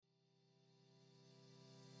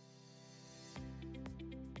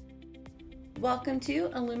Welcome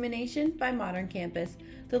to Illumination by Modern Campus,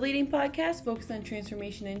 the leading podcast focused on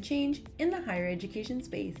transformation and change in the higher education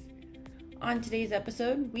space. On today's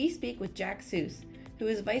episode, we speak with Jack Suess, who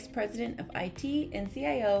is Vice President of IT and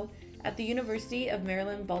CIO at the University of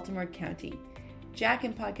Maryland, Baltimore County. Jack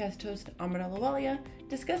and podcast host Amrit Ahluwalia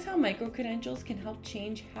discuss how microcredentials can help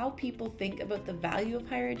change how people think about the value of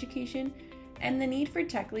higher education and the need for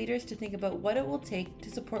tech leaders to think about what it will take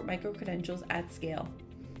to support microcredentials at scale.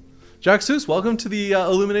 Jack Suess, welcome to the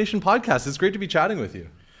Illumination podcast. It's great to be chatting with you.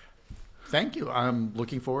 Thank you. I'm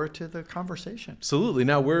looking forward to the conversation. Absolutely.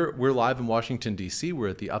 Now, we're live in Washington, D.C. We're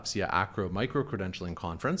at the UPSIA Acro Microcredentialing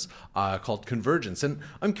Conference called Convergence. And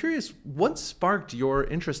I'm curious, what sparked your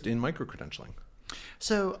interest in microcredentialing?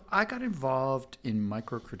 So I got involved in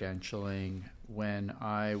microcredentialing when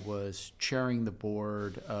I was chairing the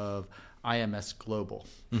board of IMS Global.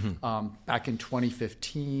 Back in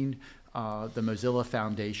 2015, the Mozilla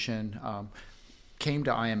Foundation came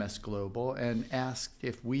to IMS Global and asked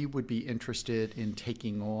if we would be interested in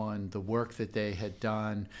taking on the work that they had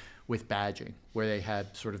done with badging, where they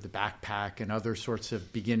had sort of the backpack and other sorts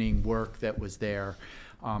of beginning work that was there.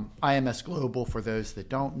 IMS Global, for those that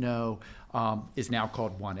don't know, is now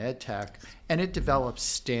called One EdTech, and it develops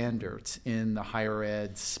standards in the higher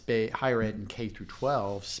ed and K through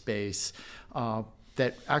 12 space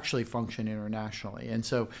that actually function internationally. And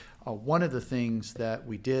so one of the things that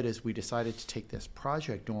we did is we decided to take this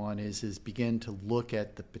project on is begin to look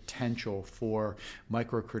at the potential for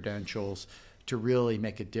microcredentials to really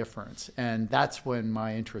make a difference. And that's when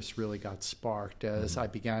my interest really got sparked as I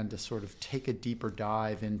began to sort of take a deeper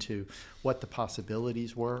dive into what the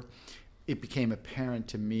possibilities were. It became apparent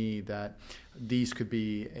to me that these could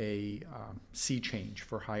be a sea change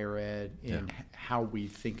for higher ed in how we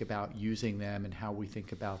think about using them and how we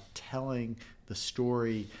think about telling the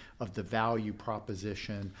story of the value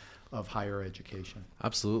proposition of higher education.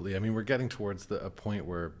 Absolutely. I mean, we're getting towards a point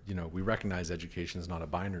where, we recognize education is not a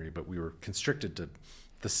binary, but we were constricted to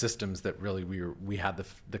the systems that really we had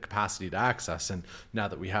the capacity to access. And now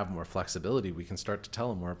that we have more flexibility, we can start to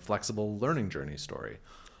tell a more flexible learning journey story.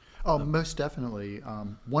 Oh, most definitely.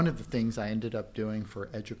 One of the things I ended up doing for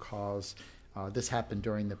EDUCAUSE, this happened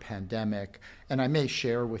during the pandemic, and I may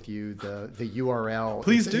share with you the URL.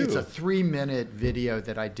 Please do. It's a 3-minute video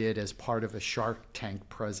that I did as part of a Shark Tank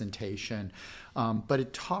presentation, but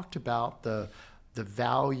it talked about the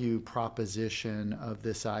value proposition of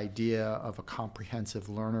this idea of a comprehensive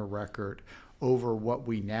learner record over what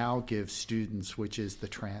we now give students, which is the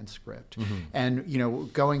transcript.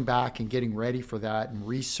 And, going back and getting ready for that and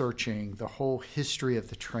researching the whole history of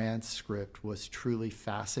the transcript was truly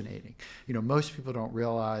fascinating. Most people don't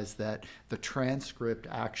realize that the transcript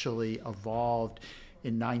actually evolved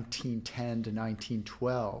in 1910 to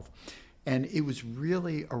 1912. And it was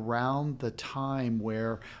really around the time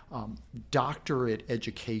where doctorate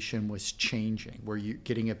education was changing, where you're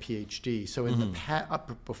getting a PhD. So in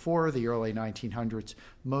before the early 1900s,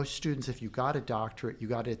 most students, if you got a doctorate, you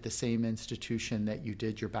got it at the same institution that you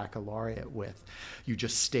did your baccalaureate with. You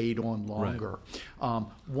just stayed on longer. Right.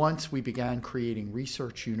 Once we began creating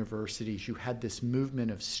research universities, you had this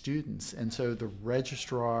movement of students. And so the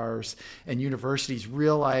registrars and universities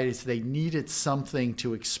realized they needed something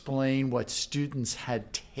to explain what students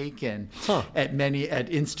had taken at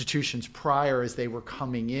institutions prior as they were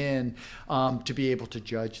coming in to be able to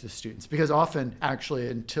judge the students. Because often, actually,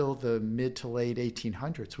 until the mid to late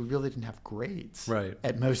 1800s, we really didn't have grades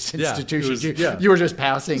at most institutions. You were just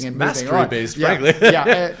passing and moving on. Mastery-based, frankly.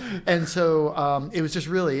 And so it was just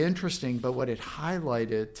really interesting. But what it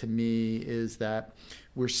highlighted to me is that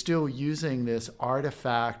we're still using this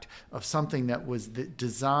artifact of something that was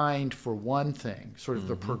designed for one thing, sort of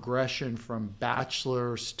the progression from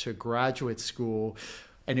bachelor's to graduate school,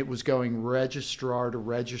 and it was going registrar to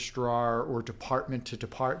registrar or department to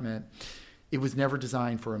department. It was never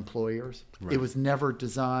designed for employers. Right. It was never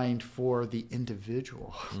designed for the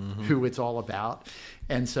individual who it's all about.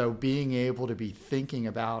 And so being able to be thinking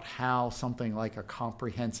about how something like a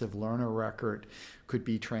comprehensive learner record could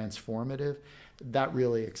be transformative, that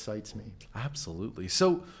really excites me. Absolutely.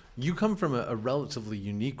 So you come from a relatively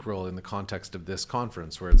unique role in the context of this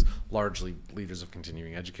conference, where it's largely leaders of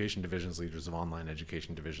continuing education divisions, leaders of online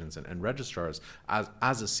education divisions, and registrars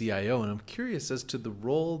as a CIO. And I'm curious as to the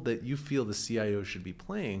role that you feel the CIO should be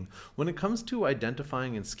playing when it comes to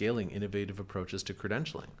identifying and scaling innovative approaches to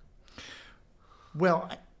credentialing. Well,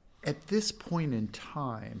 at this point in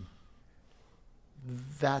time,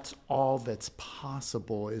 that's all that's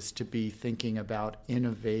possible, is to be thinking about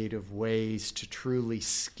innovative ways to truly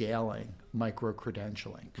scaling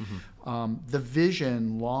microcredentialing. The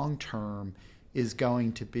vision long term is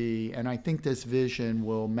going to be, and I think this vision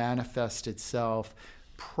will manifest itself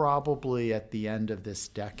probably at the end of this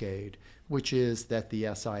decade, which is that the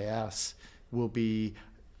SIS will be,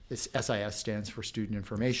 this SIS stands for Student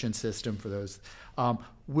Information System for those,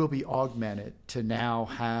 will be augmented to now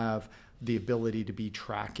have the ability to be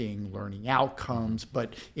tracking learning outcomes,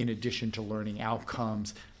 but in addition to learning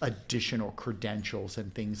outcomes, additional credentials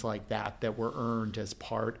and things like that were earned as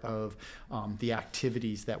part of the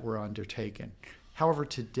activities that were undertaken. However,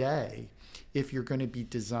 today, if you're going to be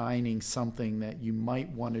designing something that you might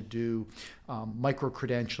want to do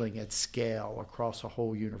micro-credentialing at scale across a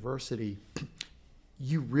whole university,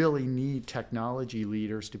 you really need technology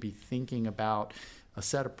leaders to be thinking about a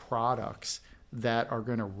set of products that are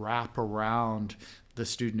going to wrap around the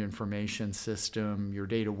student information system, your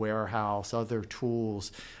data warehouse, other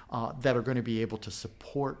tools that are going to be able to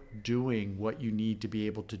support doing what you need to be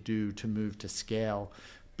able to do to move to scale.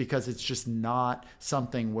 Because it's just not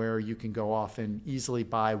something where you can go off and easily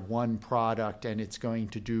buy one product and it's going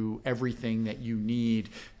to do everything that you need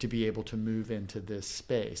to be able to move into this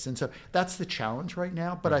space. And so that's the challenge right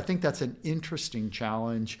now, but I think that's an interesting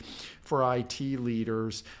challenge for IT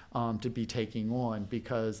leaders to be taking on,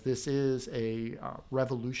 because this is a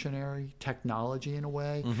revolutionary technology in a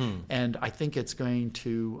way, and I think it's going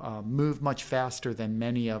to move much faster than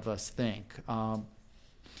many of us think.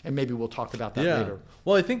 And maybe we'll talk about that later.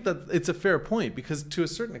 Well, I think that it's a fair point, because to a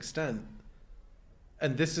certain extent,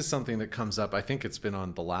 and this is something that comes up, I think it's been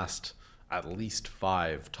on the last at least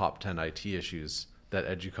 5 top 10 IT issues that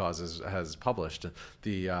EDUCAUSE has published.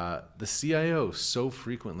 The CIO so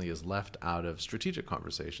frequently is left out of strategic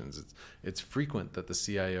conversations. It's frequent that the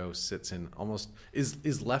CIO sits in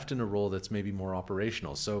is left in a role that's maybe more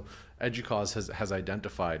operational. So EDUCAUSE has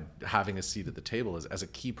identified having a seat at the table as a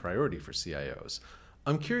key priority for CIOs.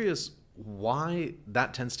 I'm curious why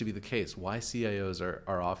that tends to be the case, why CIOs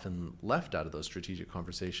are often left out of those strategic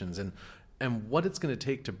conversations, and what it's going to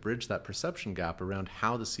take to bridge that perception gap around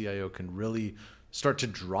how the CIO can really start to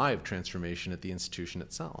drive transformation at the institution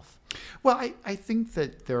itself. Well, I think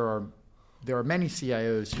that there are many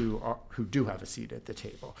CIOs who do have a seat at the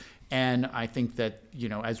table. And I think that,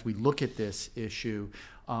 as we look at this issue,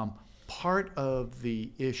 part of the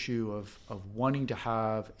issue of wanting to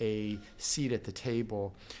have a seat at the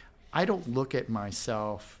table, I don't look at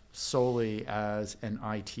myself solely as an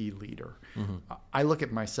IT leader. I look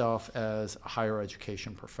at myself as a higher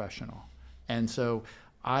education professional. And so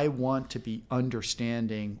I want to be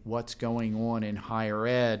understanding what's going on in higher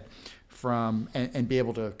ed and be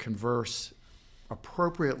able to converse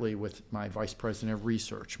appropriately with my vice president of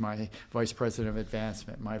research, my vice president of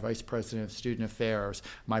advancement, my vice president of student affairs,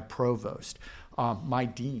 my provost, my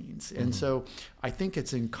deans. And so I think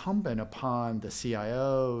it's incumbent upon the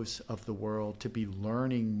CIOs of the world to be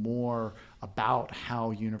learning more about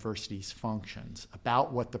how universities functions,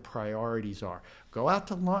 about what the priorities are. Go out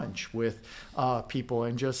to lunch with people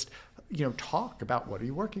and just talk about what are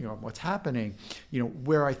you working on, what's happening.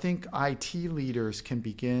 Where I think IT leaders can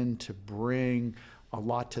begin to bring a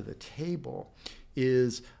lot to the table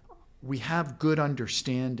is we have good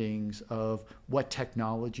understandings of what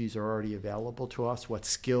technologies are already available to us, what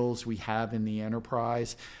skills we have in the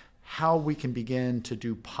enterprise, how we can begin to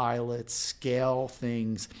do pilots, scale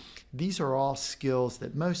things. These are all skills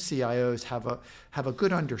that most CIOs have a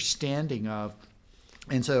good understanding of.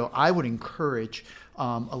 And so I would encourage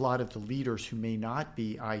a lot of the leaders who may not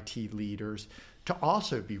be IT leaders to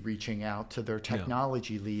also be reaching out to their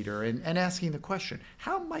technology leader and asking the question,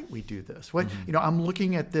 how might we do this? I'm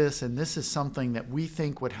looking at this, and this is something that we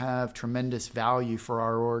think would have tremendous value for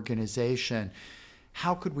our organization.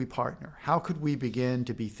 How could we partner? How could we begin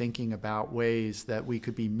to be thinking about ways that we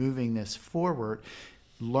could be moving this forward,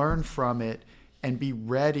 learn from it, and be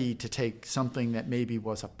ready to take something that maybe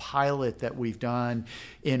was a pilot that we've done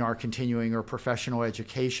in our continuing or professional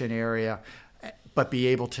education area, but be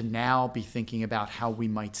able to now be thinking about how we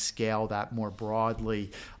might scale that more broadly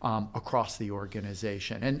across the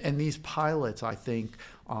organization. And these pilots, I think,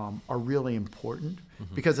 are really important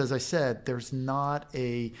because, as I said, there's not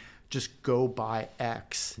a just go buy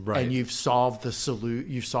X and you've solved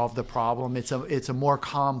the problem. It's a more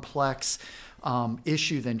complex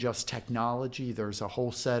issue than just technology. There's a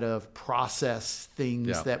whole set of process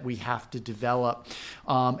things that we have to develop.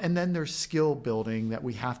 And then there's skill building that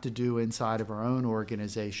we have to do inside of our own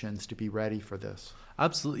organizations to be ready for this.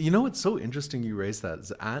 Absolutely. It's so interesting you raised that.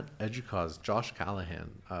 At EDUCAUSE, Josh Callahan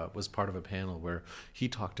was part of a panel where he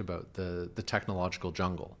talked about the technological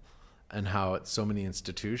jungle and how at so many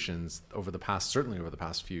institutions certainly over the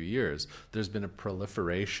past few years, there's been a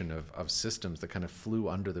proliferation of systems that kind of flew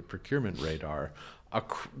under the procurement radar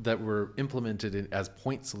that were implemented as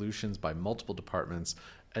point solutions by multiple departments.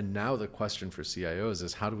 And now the question for CIOs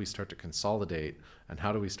is, how do we start to consolidate, and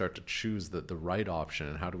how do we start to choose the right option,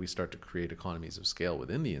 and how do we start to create economies of scale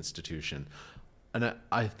within the institution? And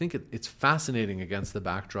I think it's fascinating against the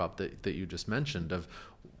backdrop that you just mentioned of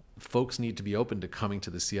folks need to be open to coming to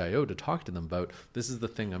the CIO to talk to them about, this is the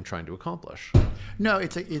thing I'm trying to accomplish. No,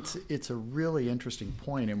 it's a really interesting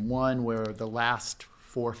point, and one where the last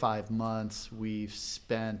 4 or 5 months we've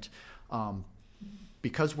spent,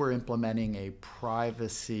 because we're implementing a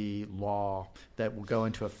privacy law that will go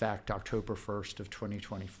into effect October 1st of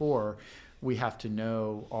 2024, we have to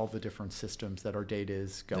know all the different systems that our data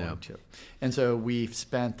is going to. And so we've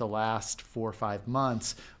spent the last 4 or 5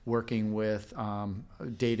 months working with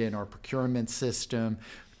data in our procurement system,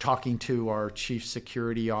 talking to our chief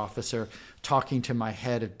security officer, talking to my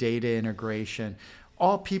head of data integration,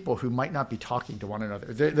 all people who might not be talking to one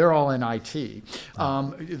another. They're all in IT.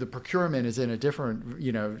 The procurement is in a different,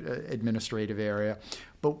 administrative area,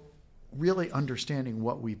 but really understanding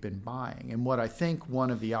what we've been buying. And what I think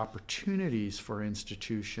one of the opportunities for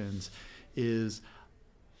institutions is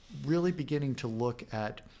really beginning to look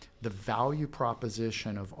at the value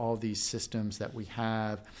proposition of all these systems that we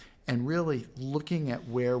have, and really looking at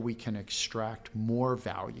where we can extract more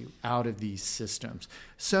value out of these systems.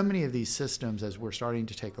 So many of these systems, as we're starting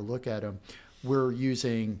to take a look at them, we're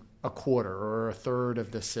using a quarter or a third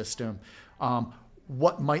of the system.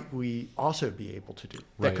 What might we also be able to do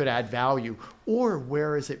that could add value, or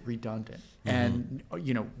where is it redundant? And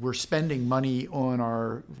we're spending money on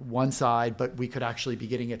our one side, but we could actually be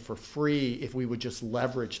getting it for free if we would just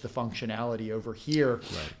leverage the functionality over here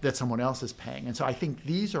that someone else is paying. And so I think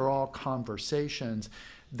these are all conversations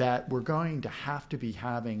that we're going to have to be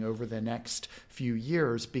having over the next few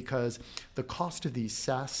years, because the cost of these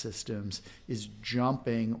SaaS systems is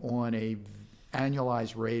jumping on a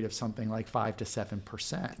annualized rate of something like 5 to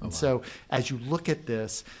 7%. And so as you look at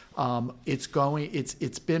this,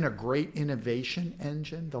 it's been a great innovation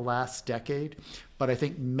engine the last decade, but I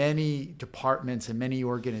think many departments and many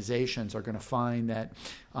organizations are going to find that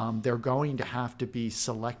they're going to have to be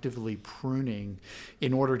selectively pruning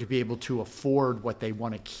in order to be able to afford what they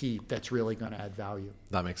want to keep that's really going to add value.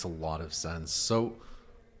 That makes a lot of sense. So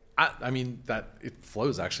I mean, that it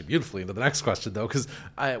flows actually beautifully into the next question, though, because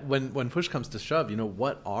when push comes to shove,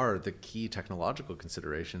 what are the key technological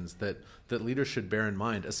considerations that leaders should bear in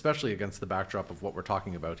mind, especially against the backdrop of what we're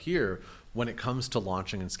talking about here, when it comes to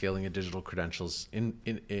launching and scaling a digital credentials in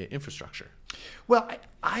infrastructure? Well,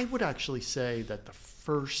 I would actually say that the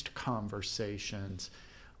first conversations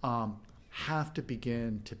have to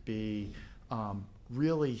begin to be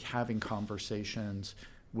really having conversations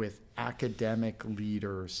with academic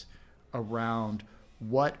leaders around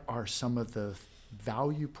what are some of the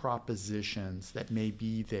value propositions that may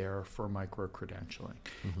be there for microcredentialing.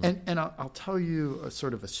 And I'll tell you a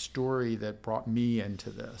sort of a story that brought me into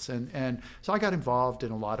this. And so I got involved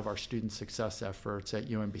in a lot of our student success efforts at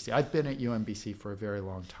UMBC. I've been at UMBC for a very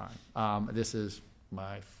long time. This is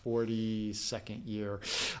my 42nd year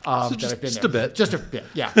so that I've been just there. Just a bit,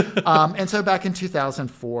 yeah. And so back in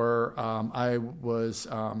 2004, I was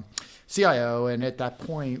CIO, and at that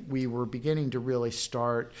point, we were beginning to really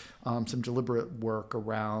start some deliberate work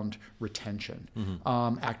around retention,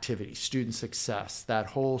 activities, student success, that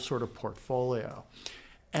whole sort of portfolio.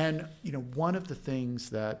 And one of the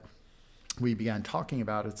things that we began talking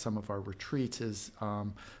about at some of our retreats is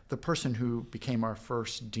the person who became our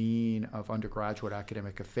first dean of undergraduate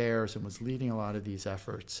academic affairs and was leading a lot of these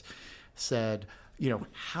efforts said,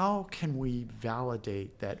 how can we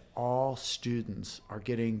validate that all students are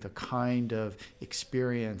getting the kind of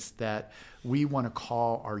experience that we want to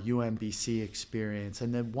call our UMBC experience,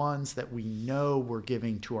 and the ones that we know we're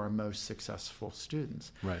giving to our most successful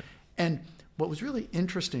students? Right. And what was really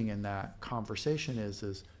interesting in that conversation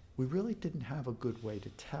is we really didn't have a good way to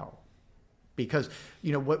tell. Because,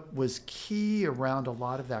 what was key around a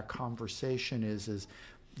lot of that conversation is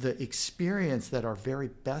the experience that our very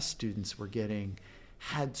best students were getting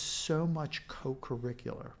had so much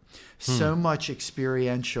co-curricular, so much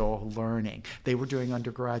experiential learning. They were doing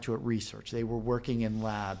undergraduate research. They were working in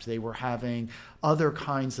labs. They were having other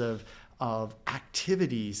kinds of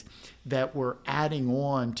activities that were adding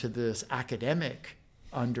on to this academic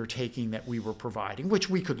undertaking that we were providing, which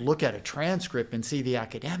we could look at a transcript and see the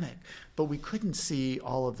academic, but we couldn't see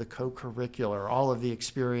all of the co-curricular, all of the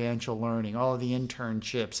experiential learning, all of the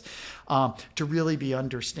internships, to really be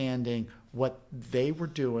understanding what they were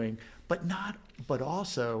doing, but not but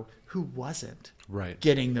also who wasn't right.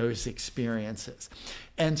 getting those experiences.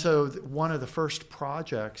 And so one of the first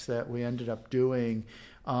projects that we ended up doing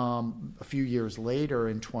a few years later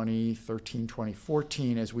in 2013,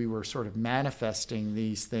 2014, as we were sort of manifesting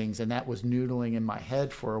these things, and that was noodling in my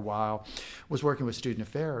head for a while, was working with student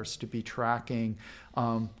affairs to be tracking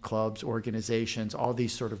clubs, organizations, all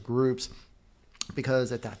these sort of groups.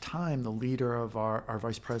 Because at that time, the leader of our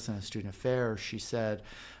vice president of student affairs, she said,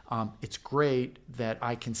 it's great that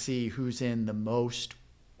I can see who's in the most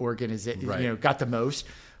organization, right. Got the most.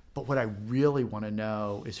 But what I really want to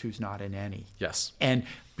know is who's not in any. Yes. And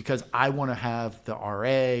because I want to have the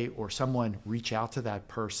RA or someone reach out to that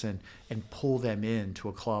person and pull them into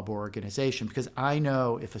a club or organization, because I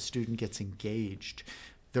know if a student gets engaged,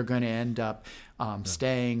 they're going to end up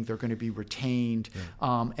staying, they're going to be retained,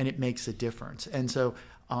 and it makes a difference. And so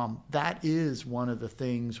that is one of the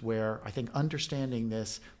things where I think understanding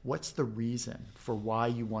this, what's the reason for why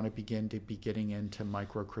you want to begin to be getting into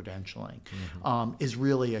micro-credentialing, is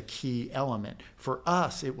really a key element. For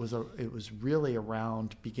us, it was really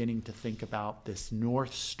around beginning to think about this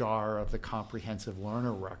North Star of the comprehensive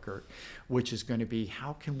learner record, which is going to be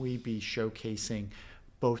how can we be showcasing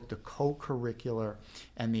both the co-curricular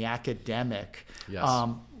and the academic, yes.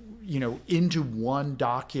 Into one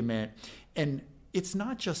document. And it's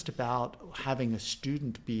not just about having a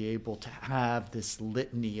student be able to have this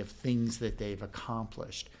litany of things that they've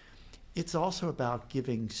accomplished. It's also about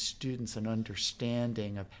giving students an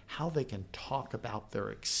understanding of how they can talk about their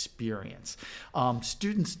experience.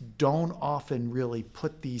 Students don't often really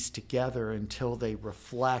put these together until they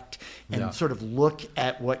reflect and sort of look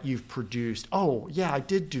at what you've produced. Oh, yeah, I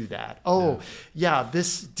did do that. Oh, yeah,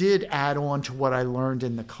 this did add on to what I learned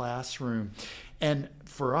in the classroom. And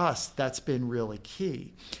for us, that's been really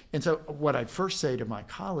key. And so what I'd first say to my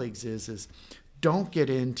colleagues is don't get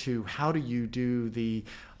into how do you do the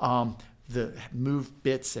move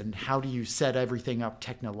bits and how do you set everything up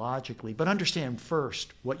technologically, but understand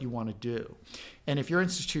first what you want to do. And if your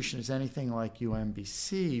institution is anything like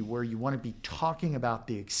UMBC, where you want to be talking about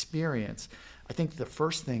the experience, I think the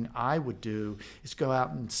first thing I would do is go out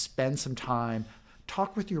and spend some time,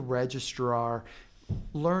 talk with your registrar,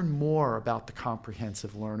 learn more about the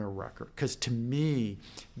comprehensive learner record, because to me,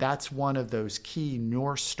 that's one of those key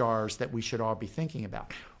North Stars that we should all be thinking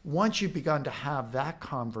about. Once you've begun to have that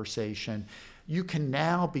conversation, you can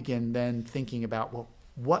now begin then thinking about, well,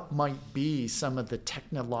 what might be some of the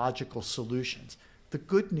technological solutions? The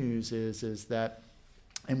good news is that,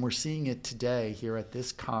 and we're seeing it today here at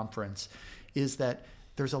this conference, is that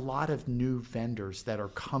there's a lot of new vendors that are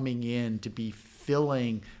coming in to be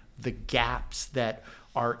filling the gaps that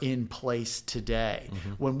are in place today.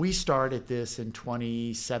 When we started this in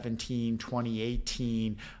 2017,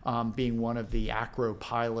 2018, being one of the ACRO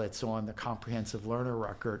pilots on the comprehensive learner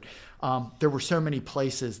record, there were so many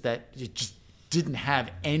places that it just didn't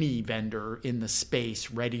have any vendor in the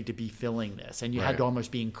space ready to be filling this. And you had to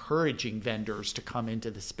almost be encouraging vendors to come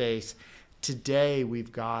into the space. Today,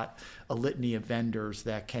 we've got a litany of vendors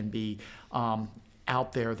that can be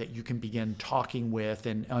out there that you can begin talking with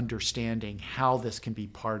and understanding how this can be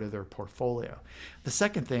part of their portfolio. The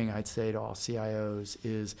second thing I'd say to all CIOs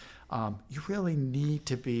is you really need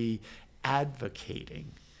to be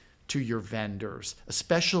advocating to your vendors,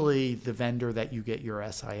 especially the vendor that you get your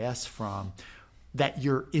SIS from, that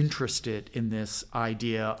you're interested in this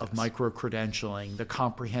idea of micro-credentialing, the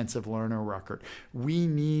comprehensive learner record. We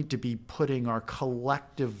need to be putting our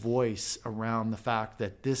collective voice around the fact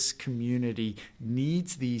that this community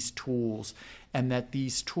needs these tools and that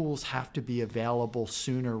these tools have to be available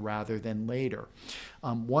sooner rather than later.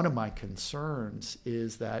 One of my concerns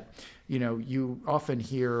is that, you often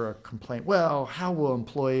hear a complaint, well, how will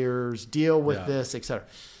employers deal with this, et cetera.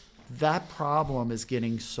 That problem is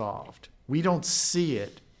getting solved. We don't see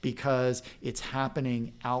it because it's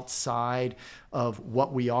happening outside of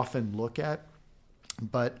what we often look at.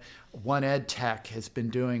 But One Ed Tech has been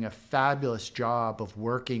doing a fabulous job of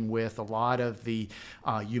working with a lot of the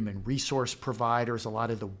human resource providers, a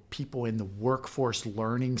lot of the people in the workforce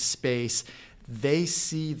learning space. They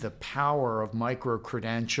see the power of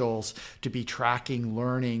micro-credentials to be tracking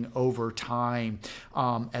learning over time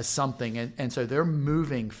as something. And so they're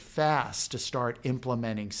moving fast to start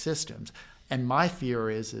implementing systems. And my fear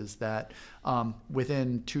is that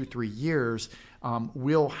within 2-3 years,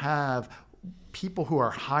 we'll have people who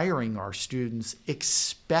are hiring our students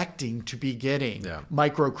expecting to be getting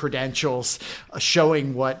micro-credentials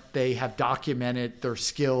showing what they have documented, their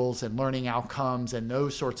skills and learning outcomes and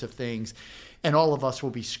those sorts of things. And all of us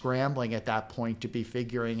will be scrambling at that point to be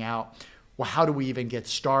figuring out, well, how do we even get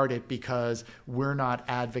started? Because we're not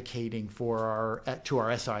advocating to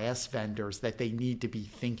our SIS vendors that they need to be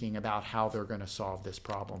thinking about how they're going to solve this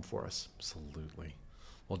problem for us. Absolutely.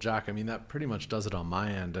 Well, Jack, I mean, that pretty much does it on my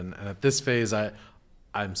end. And at this phase,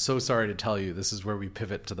 I'm so sorry to tell you, this is where we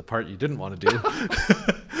pivot to the part you didn't want to do,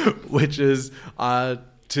 which is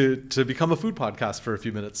to become a food podcast for a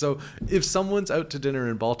few minutes. So if someone's out to dinner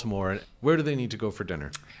in Baltimore, where do they need to go for dinner?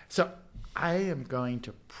 So I am going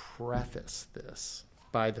to preface this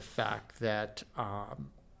by the fact that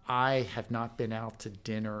I have not been out to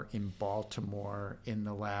dinner in Baltimore in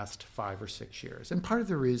the last 5 or 6 years. And part of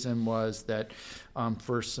the reason was that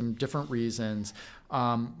for some different reasons,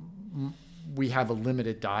 we have a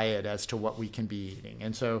limited diet as to what we can be eating.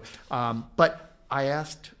 And so, but I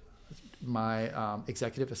asked my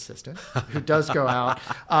executive assistant, who does go out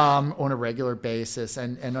on a regular basis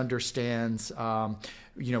and understands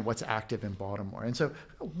what's active in Baltimore. And so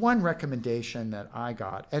one recommendation that I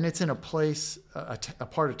got, and it's in a place, a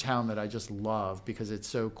part of town that I just love because it's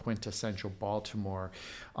so quintessential Baltimore.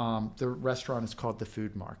 The restaurant is called The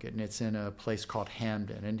Food Market, and it's in a place called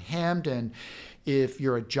Hamden. And Hamden, if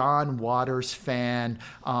you're a John Waters fan,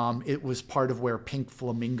 it was part of where Pink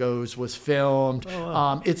Flamingos was filmed. Oh,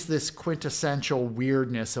 wow. It's this quintessential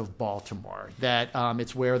weirdness of Baltimore that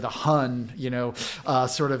it's where the Hun,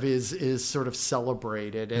 sort of is sort of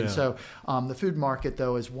celebrated. And so the Food Market,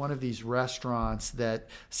 though, is one of these restaurants that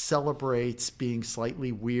celebrates being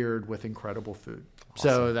slightly weird with incredible food. Awesome.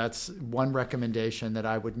 So that's one recommendation that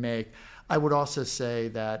I would make. I would also say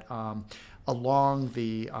that along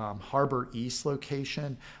the Harbor East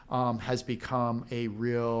location has become a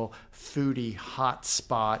real foodie hot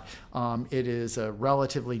spot. It is a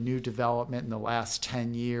relatively new development in the last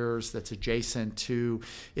 10 years that's adjacent to,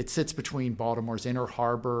 it sits between Baltimore's Inner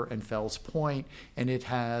Harbor and Fells Point, and it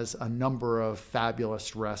has a number of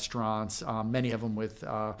fabulous restaurants, many of them with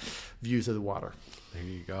views of the water. There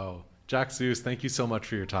you go. Jack Suess, thank you so much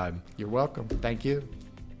for your time. You're welcome. Thank you.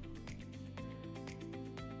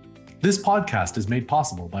 This podcast is made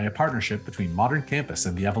possible by a partnership between Modern Campus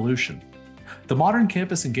and The Evolution. The Modern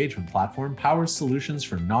Campus Engagement Platform powers solutions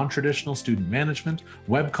for non-traditional student management,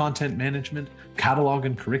 web content management, catalog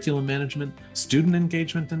and curriculum management, student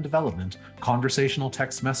engagement and development, conversational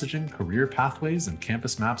text messaging, career pathways, and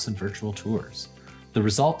campus maps and virtual tours. The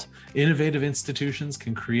result, innovative institutions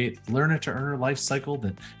can create learner-to-earner life cycle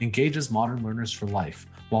that engages modern learners for life,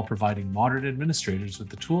 while providing modern administrators with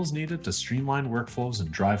the tools needed to streamline workflows and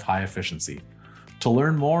drive high efficiency. To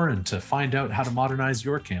learn more and to find out how to modernize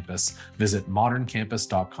your campus, visit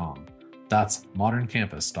moderncampus.com. That's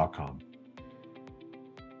moderncampus.com.